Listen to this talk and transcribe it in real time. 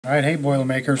All right, hey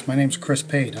Boilermakers, my name's Chris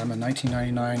Pate. I'm a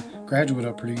 1999 graduate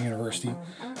of Purdue University.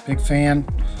 Big fan,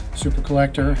 super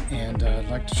collector, and I'd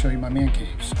like to show you my man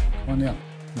caves. Come on down.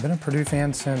 I've been a Purdue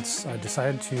fan since I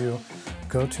decided to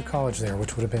go to college there,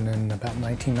 which would have been in about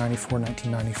 1994,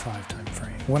 1995 time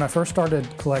frame. When I first started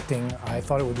collecting, I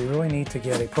thought it would be really neat to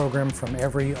get a program from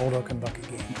every Old Oaken Bucket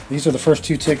game. These are the first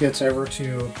two tickets ever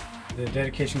to the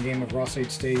dedication game of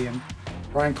Ross-Ade Stadium.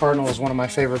 Brian Cardinal is one of my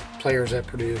favorite players at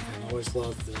Purdue, and I always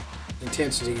loved the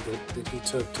intensity that he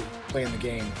took to play in the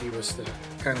game. He was the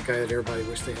kind of guy that everybody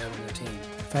wished they had on their team.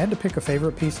 If I had to pick a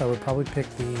favorite piece, I would probably pick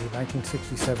the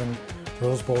 1967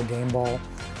 Rose Bowl game ball,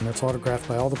 and it's autographed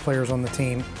by all the players on the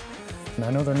team. And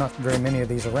I know there are not very many of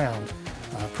these around.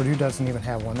 Purdue doesn't even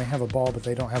have one. They have a ball, but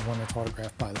they don't have one that's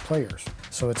autographed by the players.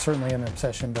 So it's certainly an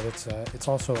obsession, but it's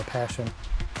also a passion.